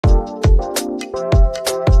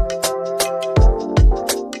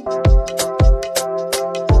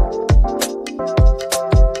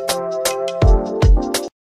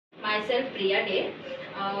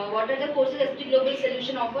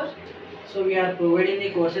offer? So we are providing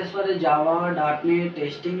the courses for Java, .NET,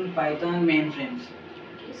 testing, Python, mainframes.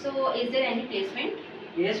 So is there any placement?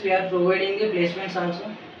 Yes, we are providing the placements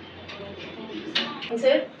also.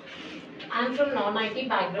 Sir, I'm from non-IT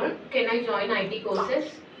background. Can I join IT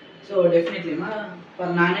courses? So definitely, for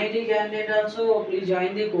non-IT candidate also, please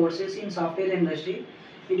join the courses in software industry.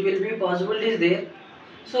 It will be possibilities there.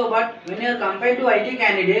 So, but when you are compared to IT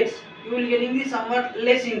candidates, you will getting the somewhat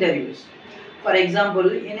less interviews. For example,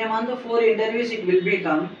 in a month, 4 interviews it will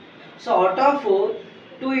become. So, out of four,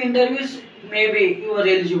 2 interviews maybe you are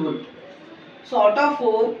eligible. So, out of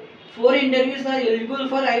four interviews are eligible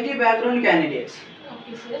for IT background candidates.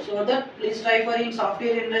 Okay, sir. So that please try for in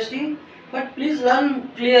software industry, but please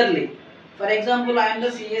learn clearly. For example, I am the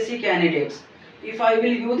CSE candidates. If I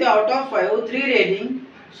will give the out of 5 3 rating,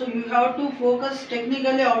 so you have to focus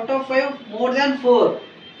technically out of 5 more than 4.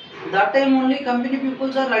 That time only company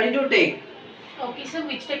peoples are ready to take. Okay, so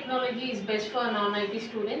which technology is best for non-IT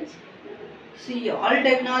students? See, all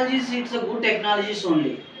technologies, it's a good technologies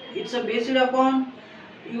only. It's a based upon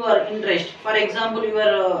your interest. For example,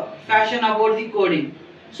 your passion about the coding.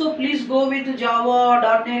 So please go with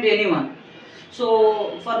Java, .NET, anyone.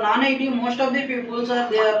 So for non-IT, most of the people are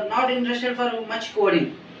they are not interested for much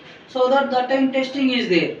coding. So that time testing is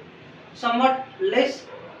there. Somewhat less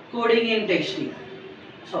coding in testing.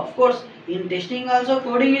 So of course in testing also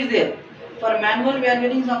coding is there. For manual we are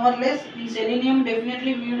getting somewhat less. In Selenium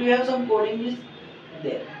definitely we will have some coding is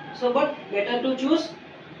there. So but better to choose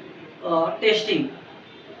testing.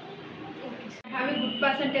 I have a good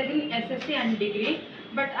percentage in SSC and degree,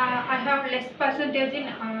 but I have less percentage in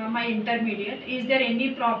my intermediate. Is there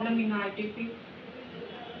any problem in ITP?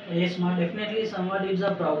 Yes, ma, definitely somewhat it's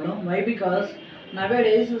a problem. Why? Because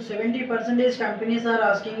nowadays 70% companies are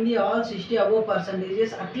asking the all 60 above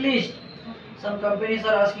percentages at least. Some companies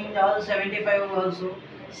are asking the all 75 also,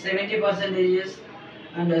 70 percentages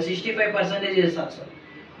and 65 percentages also.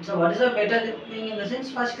 So what is the better thing in the sense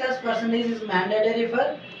first class percentage is mandatory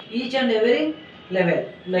for each and every level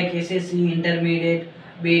like SSC, intermediate,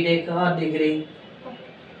 BTech or degree.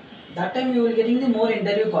 That time you will getting the more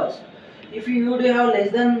interview calls. If you would have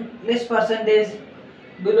less percentage,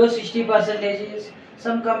 below 60 percentages,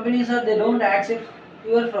 some companies are they don't accept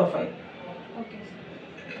your profile. Okay,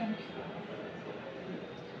 sir. Thank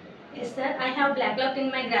you. Yes, sir. I have black luck in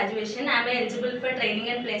my graduation. Am I eligible for training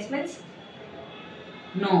and placements?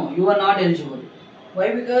 No, you are not eligible.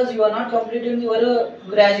 Why? Because you are not completing your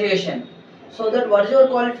graduation. So that what is your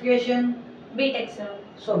qualification? BTech, sir.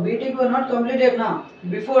 So BTech you are not completed now.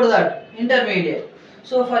 Before that, intermediate.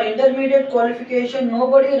 So for intermediate qualification,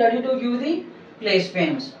 nobody ready to give the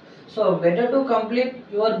placements. So better to complete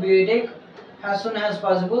your BTech as soon as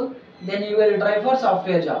possible. Then you will try for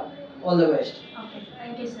software job. All the best. Okay.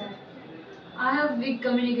 Thank you, sir. I have weak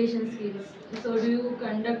communication skills. So do you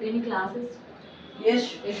conduct any classes?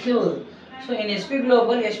 Yes, sure. So in SP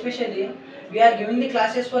Global especially, we are giving the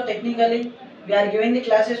classes for technically, we are giving the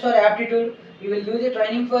classes for aptitude, we will give the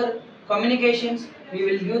training for communications, we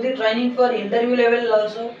will give the training for interview level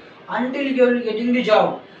also. Until you are getting the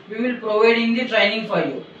job, we will providing the training for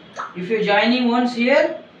you. If you joining once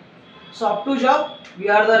here, so up to job, we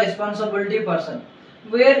are the responsibility person.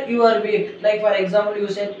 Where you are weak, like for example, you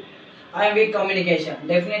said, I am weak communication.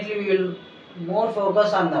 Definitely, we will more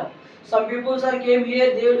focus on that. Some people are came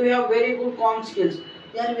here, they do have very good com skills.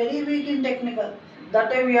 They are very weak in technical.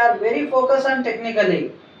 That time we are very focused on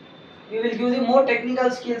technically. We will give the more technical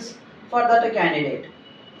skills for that candidate.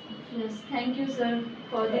 Yes, thank you, sir,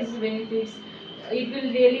 for these benefits. It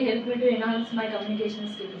will really help me to enhance my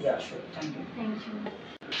communication skills. Yeah, sure. Thank you. Thank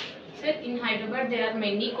you. Sir, in Hyderabad there are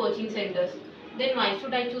many coaching centers. Then why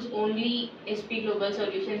should I choose only SP Global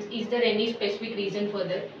Solutions? Is there any specific reason for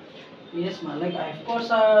that? Yes, ma. Like of course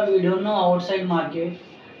we don't know outside market,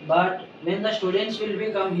 but when the students will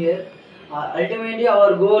be come here, ultimately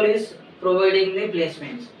our goal is providing the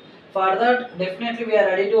placements. For that, definitely we are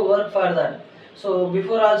ready to work for that. So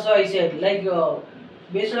before also I said like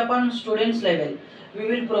based upon students level, we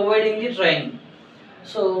will providing the training.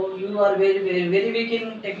 So you are very weak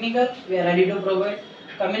in technical, we are ready to provide.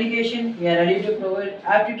 Communication, we are ready to provide.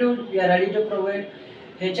 Aptitude, we are ready to provide.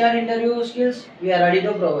 HR interview skills, we are ready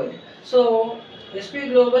to provide. So SP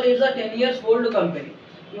Global is a 10 years old company.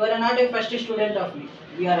 You are not a first student of me.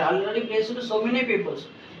 We are already placed to so many people.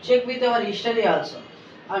 Check with our history also.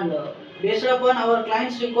 And based upon our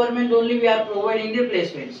clients' requirement only, we are providing the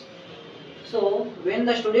placements. So when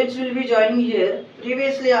the students will be joining here,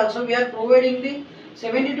 previously also we are providing the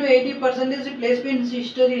 70 to 80 percentage placement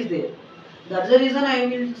history is there. That's the reason I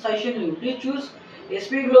will suggestion you. Please choose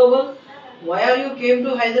SP Global. Why are you came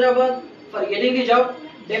to Hyderabad for getting the job?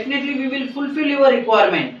 definitely we will fulfill your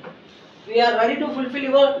requirement. We are ready to fulfill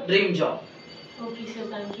your dream job. Okay, sir.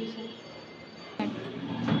 Thank you, sir.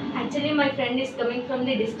 Actually, my friend is coming from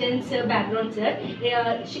the distance background, sir.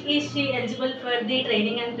 Is she eligible for the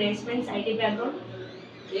training and placements IT background?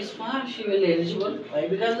 Yes, ma'am, she will eligible. Why?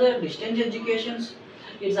 Because the distance educations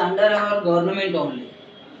is under our government only.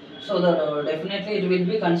 So that definitely it will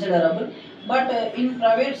be considerable. But in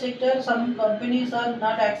private sector, some companies are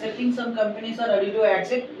not accepting. Some companies are ready to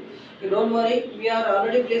accept. You don't worry. We are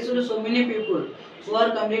already placed with so many people who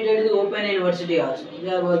are completed the open university also.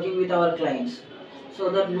 They are working with our clients. So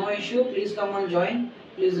that no issue. Please come and join.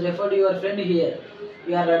 Please refer to your friend here.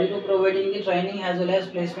 We are ready to providing the training as well as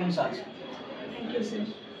placements also. Thank you, sir.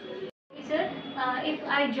 Sir, if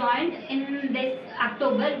I joined in this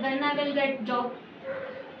October, when I will get job?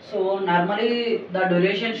 So normally the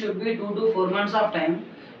duration should be 2 to 4 months of time.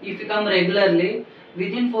 If you come regularly,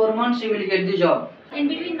 within 4 months you will get the job. In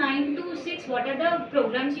between 9 to 6, what are the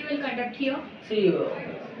programs you will conduct here? See,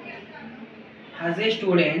 as a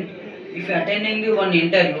student, if you are attending the one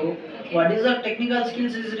interview, what is the technical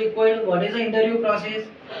skills is required? What is the interview process?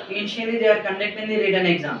 Initially, they are conducting the written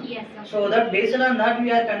exam. Yes, sir. So that based on that,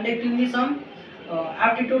 we are conducting the some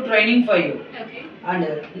aptitude training for you. Okay.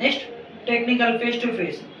 And next, technical face to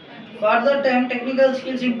face. Further time, technical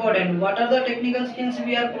skills important. What are the technical skills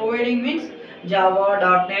we are providing means Java,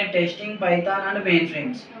 .NET, testing, Python and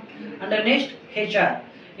mainframes. And the next, HR.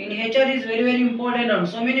 In HR is very important. And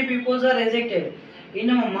so many people are rejected. In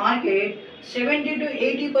a market, 70 to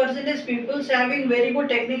 80% people having very good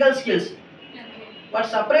technical skills. But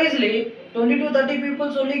surprisingly, 20 to 30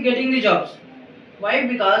 people only getting the jobs. Why?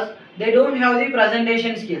 Because they don't have the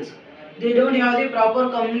presentation skills. They don't have the proper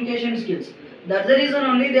communication skills. That's the reason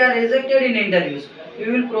only they are rejected in interviews.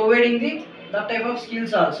 We will providing the that type of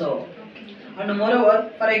skills also. And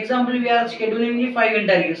moreover, for example, we are scheduling the 5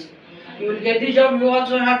 interviews. You will get the job. You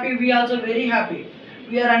also happy. We also very happy.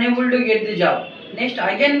 We are unable to get the job. Next,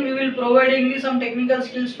 again we will providing the some technical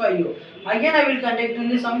skills for you. Again, I will conducting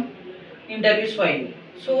the some interviews for you.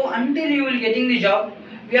 So until you will getting the job,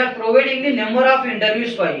 we are providing the number of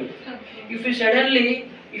interviews for you. If you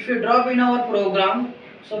suddenly, if you drop in our program,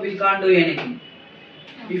 so we can't do anything.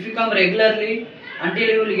 If you come regularly until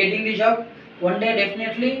you will getting the job, one day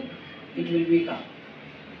definitely it will be come.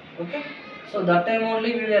 Okay. So that time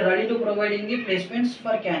only we are ready to providing the placements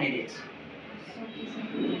for candidates.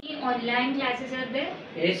 Any online classes are there?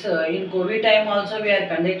 Yes, in COVID time also we are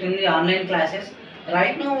conducting the online classes.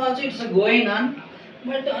 Right now also it's going on,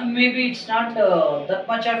 but maybe it's not that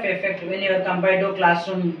much of effect when you are compared to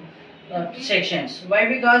classroom sections. Why?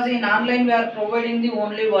 Because in online we are providing the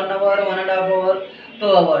only 1 hour, 1.5 hour, 2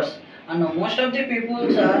 hours, and most of the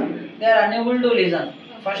people are they are unable to listen.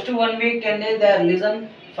 First 1 week, 10 days they are listen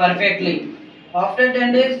perfectly. After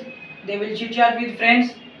 10 days they will chit chat with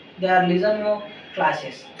friends. They are listen no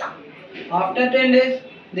classes. After 10 days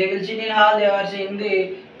they will sit in hall. They are seeing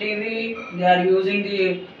the TV. They are using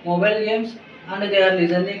the mobile games and they are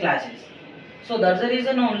listening the classes. So that's the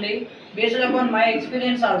reason only. Based upon my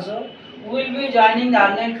experience also, we will be joining the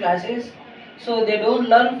online classes. So they don't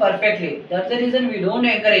learn perfectly. That's the reason we don't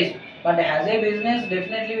encourage. But as a business,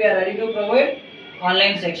 definitely we are ready to provide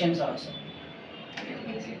online sections also.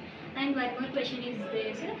 And one more question is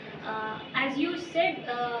there, sir. As you said,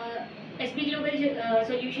 SP Global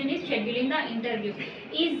Solution is scheduling the interview.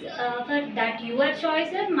 Is for that your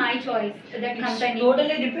choice or my choice? That It's company.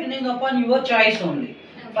 totally depending upon your choice only.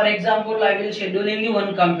 For example, I will schedule in the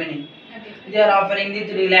one company. Okay. They are offering the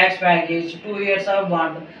 3 lakhs package, 2 years of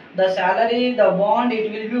bond. The salary, the bond,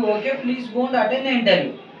 it will be okay. Please go and attend the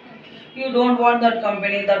interview. You don't want that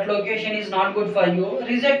company, that location is not good for you.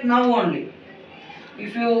 Reject now only.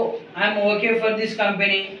 If you, I'm okay for this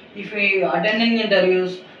company. If you attending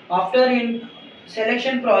interviews after in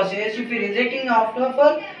selection process, if you rejecting after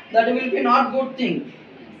for that will be not good thing.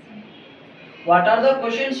 What are the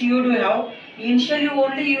questions you do have? Initially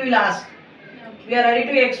only you will ask. We are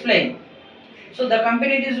ready to explain. So the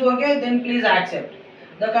company it is okay, then please accept.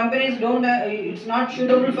 The companies don't, it's not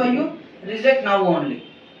suitable for you, reject now only.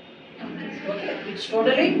 Okay, it's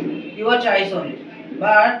totally your choice only.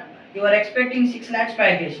 But you are expecting 6 lakhs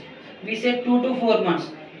package. We said 2 to 4 months.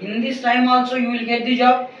 In this time also you will get the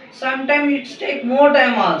job. Sometimes it take more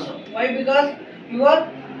time also. Why? Because you are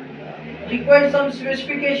required some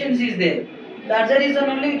specifications is there. That's the reason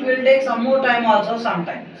only it will take some more time also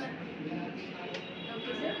sometimes.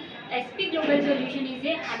 Okay, sir. SP Global Solution is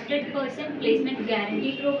a 100% placement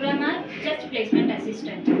guarantee program or just placement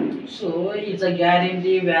assistant? So it's a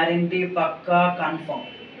guarantee, warranty, pakka, confirm.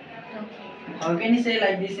 Okay. How can you say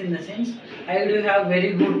like this in the sense? I do have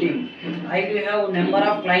very good team. I do have number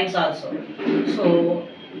of clients also. So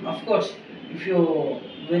of course, if you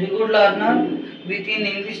very good learner, within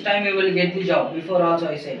English time you will get the job. Before also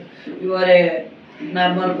I said, you are a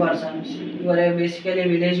normal person. You are a basically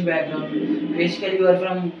village background. Basically you are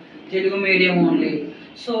from Telugu medium only.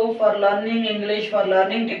 So for learning English, for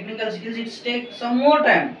learning technical skills, it takes some more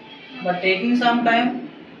time. But taking some time,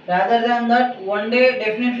 rather than that, one day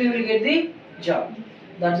definitely you will get the job.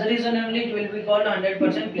 That's the reason only it will be called 100%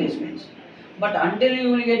 placements. But until you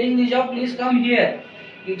will getting the job, please come here.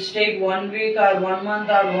 It's take 1 week or 1 month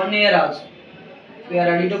or 1 year also. We are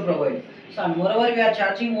ready to provide. So and moreover, we are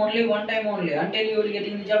charging only one time only. Until you will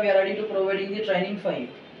getting the job, we are ready to providing the training for you.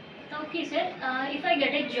 Okay, sir. If I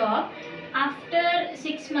get a job after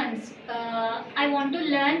 6 months, I want to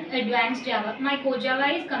learn advanced Java. My Java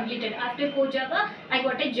is completed. After Java, I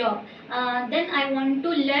got a job. Then I want to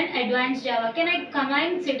learn advanced Java. Can I come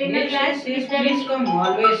and sit in a class? Yes, please come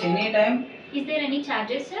always, anytime. Is there any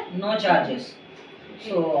charges, sir? No charges.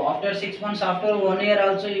 So after 6 months, after 1 year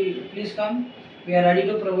also, please come. We are ready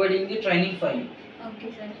to providing the training for you.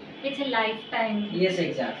 Okay, sir. It's a lifetime. Yes,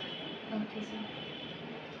 exactly. Okay, sir.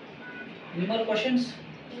 Any more questions?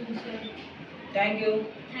 Thank you.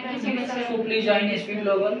 Thank you so much, sir. So please join SP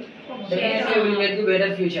Global. Okay. Definitely you will get the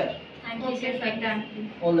better future. Thank you, Okay, sir. sir. Thank you.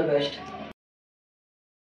 All the best.